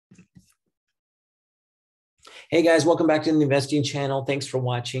Hey guys, welcome back to the investing channel. Thanks for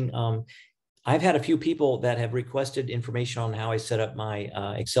watching. I've had a few people that have requested information on how I set up my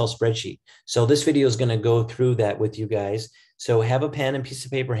Excel spreadsheet. So this video is going to go through that with you guys. So have a pen and piece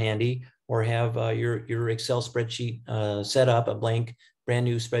of paper handy, or have your Excel spreadsheet set up, a blank, brand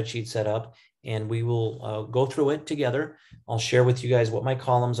new spreadsheet set up, and we will go through it together. I'll share with you guys what my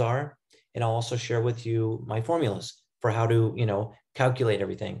columns are, and I'll also share with you my formulas for how to, calculate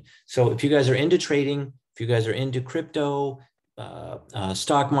everything. So if you guys are into trading, if you guys are into crypto,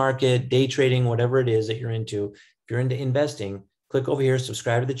 stock market, day trading, whatever it is that you're into, if you're into investing, click over here,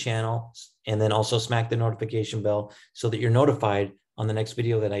 subscribe to the channel, and then also smack the notification bell so that you're notified on the next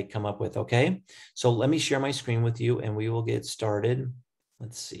video that I come up with, okay? So let me share my screen with you and we will get started.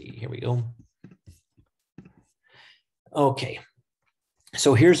 Let's see, here we go. Okay.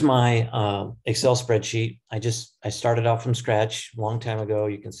 So here's my Excel spreadsheet. I started off from scratch a long time ago.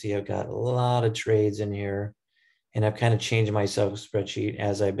 You can see I've got a lot of trades in here, and I've kind of changed my Excel spreadsheet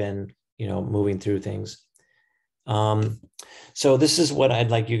as I've been, moving through things. So this is what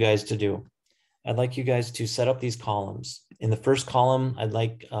I'd like you guys to do. I'd like you guys to set up these columns. In the first column, I'd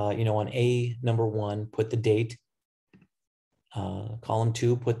like, on A1, put the date. Column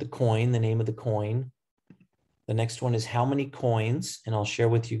 2, put the coin, the name of the coin. The next one is how many coins, and I'll share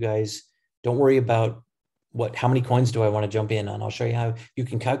with you guys. Don't worry about how many coins do I want to jump in on. I'll show you how you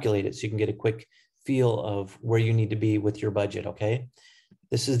can calculate it so you can get a quick feel of where you need to be with your budget, okay?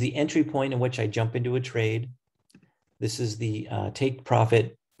 This is the entry point in which I jump into a trade. This is the take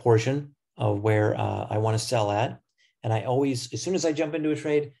profit portion of where I want to sell at. And I always, as soon as I jump into a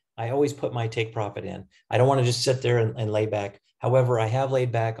trade, I always put my take profit in. I don't want to just sit there and lay back. However, I have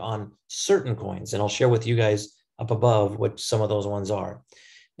laid back on certain coins, and I'll share with you guys up above what some of those ones are.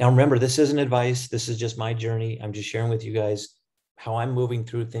 Now, remember, this isn't advice. This is just my journey. I'm just sharing with you guys how I'm moving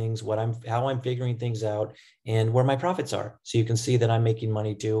through things, how I'm figuring things out, and where my profits are. So you can see that I'm making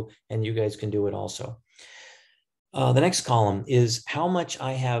money too, and you guys can do it also. The next column is how much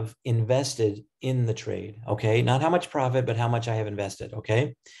I have invested in the trade, okay? Not how much profit, but how much I have invested,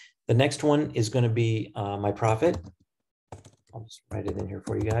 okay? The next one is going to be my profit. I'll just write it in here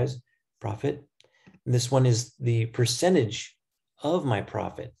for you guys, profit. And this one is the percentage of my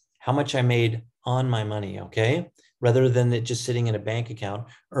profit, how much I made on my money, okay? Rather than it just sitting in a bank account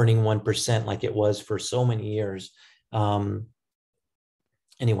earning 1% like it was for so many years.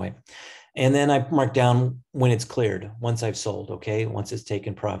 Anyway, and then I mark down when it's cleared, once I've sold, okay? Once it's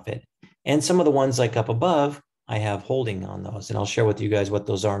taken profit. And some of the ones like up above, I have holding on those, and I'll share with you guys what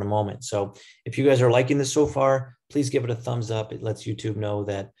those are in a moment. So if you guys are liking this so far, please give it a thumbs up. It lets YouTube know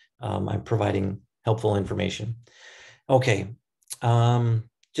that I'm providing helpful information. Okay,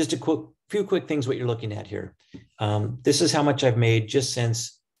 just a few quick things what you're looking at here. This is how much I've made just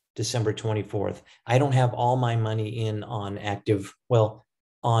since December 24th. I don't have all my money in on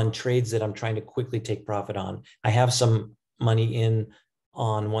on trades that I'm trying to quickly take profit on. I have some money in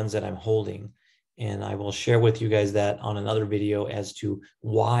on ones that I'm holding, and I will share with you guys that on another video as to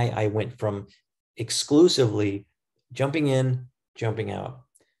why I went from exclusively jumping in, jumping out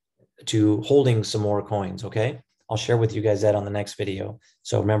to holding some more coins, okay? I'll share with you guys that on the next video.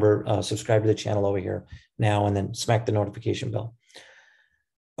 So remember, subscribe to the channel over here now, and then smack the notification bell.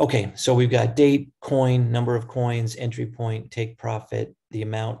 Okay, so we've got date, coin, number of coins, entry point, take profit, the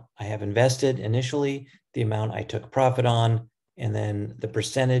amount I have invested initially, the amount I took profit on, and then the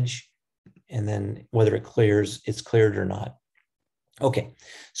percentage, and then whether it's cleared or not. Okay,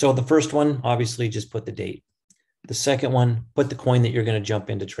 so the first one, obviously just put the date. The second one, put the coin that you're going to jump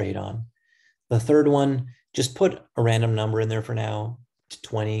into trade on. The third one, just put a random number in there for now,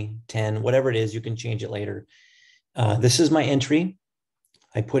 20, 10, whatever it is, you can change it later. This is my entry.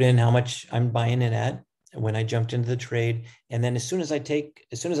 I put in how much I'm buying it at when I jumped into the trade. And then as soon as I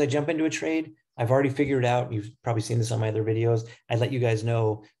jump into a trade, I've already figured out, you've probably seen this on my other videos, I let you guys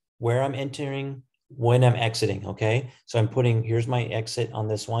know where I'm entering, when I'm exiting, okay? So I'm putting, here's my exit on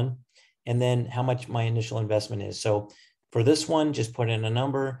this one, and then how much my initial investment is. So for this one, just put in a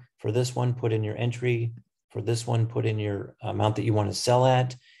number. For this one, put in your entry. For this one, put in your amount that you want to sell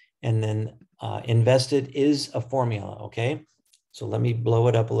at. And then invested is a formula, okay? So let me blow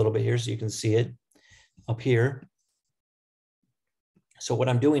it up a little bit here so you can see it up here. So what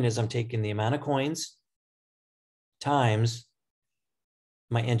I'm doing is I'm taking the amount of coins times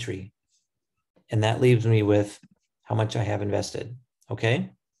my entry, and that leaves me with how much I have invested,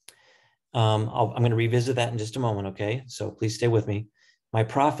 okay? I'm going to revisit that in just a moment, okay? So please stay with me. My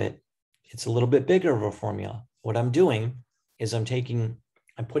profit, it's a little bit bigger of a formula. What I'm doing is I'm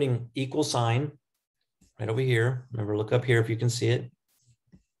putting equal sign right over here. Remember, look up here if you can see it.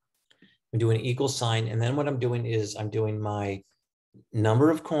 I'm doing an equal sign. And then what I'm doing is I'm doing my number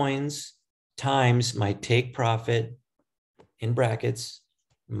of coins times my take profit in brackets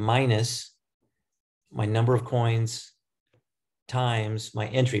minus my number of coins times my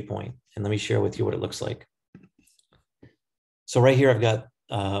entry point. And let me share with you what it looks like. So right here, I've got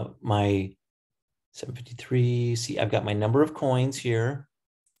my 753. See, I've got my number of coins here.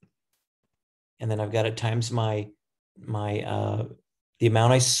 And then I've got it times the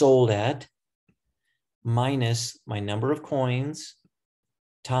amount I sold at minus my number of coins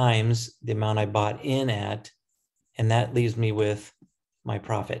times the amount I bought in at. And that leaves me with my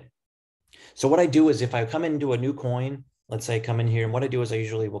profit. So what I do is if I come into a new coin, let's say I come in here, and what I do is I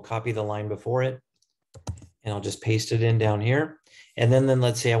usually will copy the line before it, and I'll just paste it in down here. And then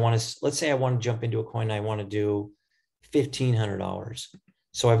let's say I want to jump into a coin. I want to do $1,500.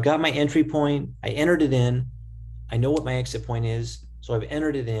 So I've got my entry point. I entered it in. I know what my exit point is. So I've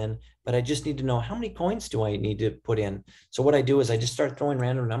entered it in, but I just need to know how many coins do I need to put in. So what I do is I just start throwing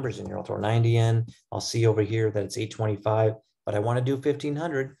random numbers in here. I'll throw 90 in. I'll see over here that it's 825, but I want to do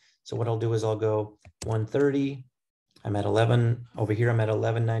 1,500. So what I'll do is I'll go 130. I'm at 11 over here. I'm at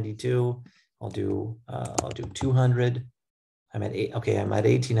 1192. I'll do 200. I'm at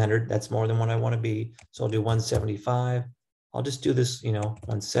 1,800. That's more than what I want to be. So I'll do 175. I'll just do this,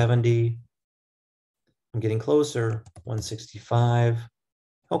 170. I'm getting closer. 165.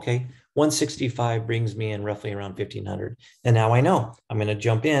 Okay, 165 brings me in roughly around 1,500. And now I know I'm going to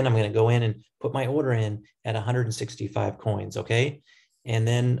jump in. I'm going to go in and put my order in at 165 coins. Okay. And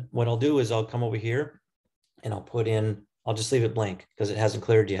then what I'll do is I'll come over here and I'll just leave it blank because it hasn't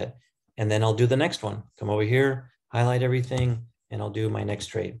cleared yet. And then I'll do the next one. Come over here, highlight everything, and I'll do my next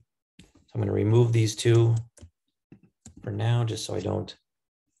trade. So I'm going to remove these two for now, just so I don't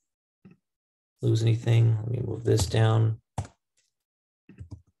lose anything. Let me move this down.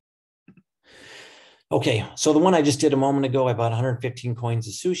 Okay, so the one I just did a moment ago, I bought 115 coins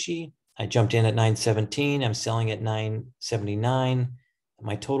of sushi. I jumped in at 917. I'm selling at 979.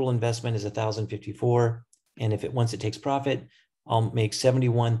 My total investment is 1,054. And once it takes profit, I'll make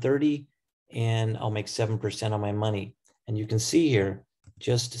 71.30 and I'll make 7% on my money. And you can see here,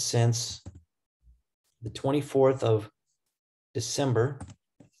 just since the 24th of December,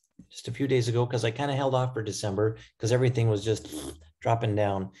 just a few days ago, because I kind of held off for December because everything was just dropping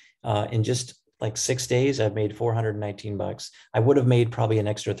down. In just like 6 days, I've made $419. I would have made probably an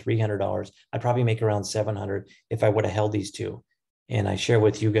extra $300. I'd probably make around $700 if I would have held these two. And I share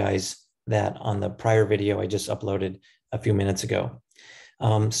with you guys that on the prior video I just uploaded a few minutes ago.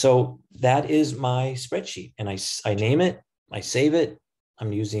 So that is my spreadsheet, and I name it, I save it.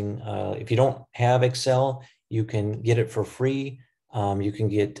 I'm using, if you don't have Excel, you can get it for free. You can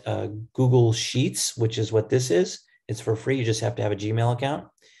get Google Sheets, which is what this is. It's for free. You just have to have a Gmail account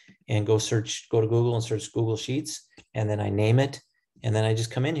and go to Google and search Google Sheets. And then I name it. And then I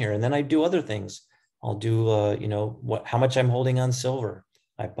just come in here and then I do other things. I'll do, how much I'm holding on silver.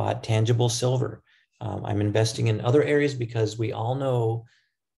 I bought tangible silver. I'm investing in other areas because we all know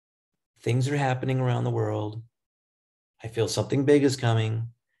things are happening around the world. I feel something big is coming.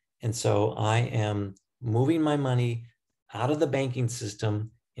 And so I am moving my money out of the banking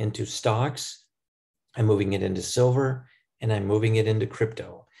system into stocks. I'm moving it into silver and I'm moving it into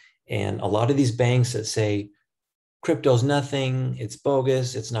crypto. And a lot of these banks that say crypto's nothing, it's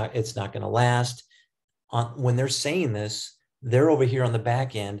bogus, it's not going to last. When they're saying this, they're over here on the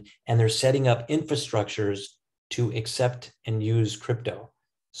back end and they're setting up infrastructures to accept and use crypto.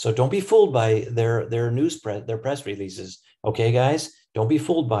 So don't be fooled by their press releases. Okay, guys, don't be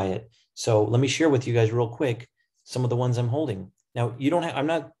fooled by it. So let me share with you guys real quick some of the ones I'm holding. Now, I'm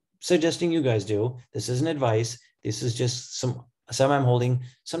not suggesting you guys do. This isn't advice. This is just some I'm holding.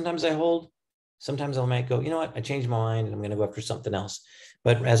 Sometimes I hold, sometimes I might go, you know what, I changed my mind and I'm going to go after something else.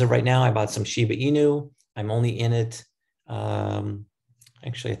 But as of right now, I bought some SHIBA INU. I'm only in it.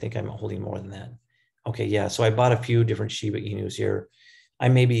 Actually, I think I'm holding more than that. Okay, yeah. So I bought a few different SHIBA INUs here. I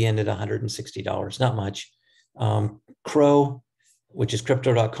may be in at $160, not much. Crow, which is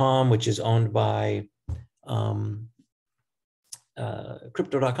crypto.com, which is owned by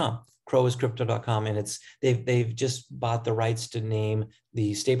crypto.com. Crow is crypto.com, and they've just bought the rights to name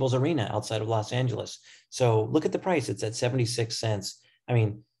the Staples Arena outside of Los Angeles. So look at the price; it's at 76 cents. I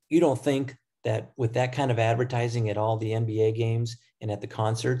mean, you don't think that with that kind of advertising at all the NBA games and at the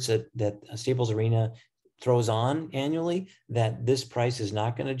concerts that Staples Arena throws on annually, that this price is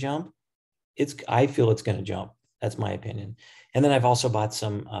not going to jump? I feel it's going to jump. That's my opinion. And then I've also bought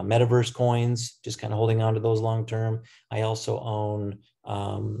some metaverse coins, just kind of holding on to those long term. I also own,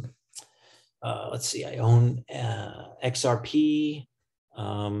 I own XRP.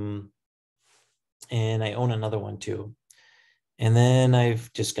 and I own another one too. And then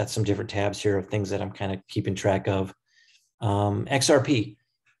I've just got some different tabs here of things that I'm kind of keeping track of. XRP.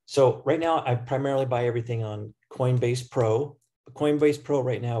 So right now I primarily buy everything on Coinbase Pro. But Coinbase Pro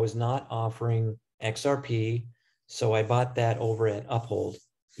right now is not offering XRP. So I bought that over at Uphold,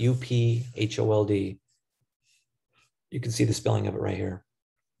 UPHOLD. You can see the spelling of it right here.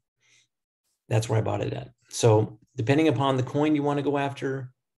 That's where I bought it at. So depending upon the coin you want to go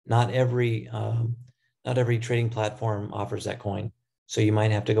after, not every trading platform offers that coin. So you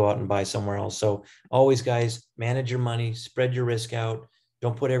might have to go out and buy somewhere else. So always, guys, manage your money, spread your risk out.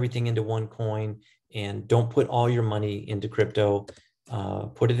 Don't put everything into one coin, and don't put all your money into crypto.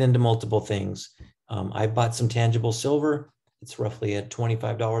 Put it into multiple things. I bought some tangible silver. It's roughly at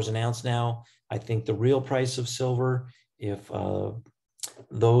 $25 an ounce now. I think the real price of silver, if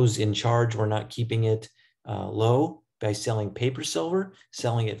those in charge were not keeping it low by selling paper silver,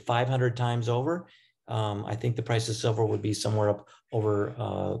 selling it 500 times over, I think the price of silver would be somewhere up over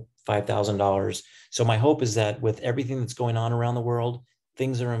 $5,000. So my hope is that with everything that's going on around the world,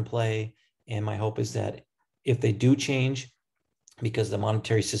 things are in play. And my hope is that if they do change, because the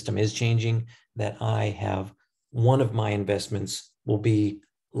monetary system is changing, that I have one of my investments will be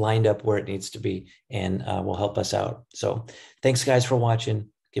lined up where it needs to be and will help us out. So thanks, guys, for watching.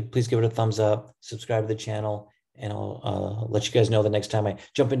 Please give it a thumbs up, subscribe to the channel, and I'll let you guys know the next time I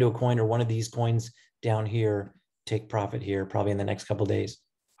jump into a coin or one of these coins down here, take profit here, probably in the next couple of days.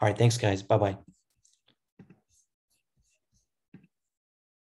 All right, thanks, guys. Bye-bye.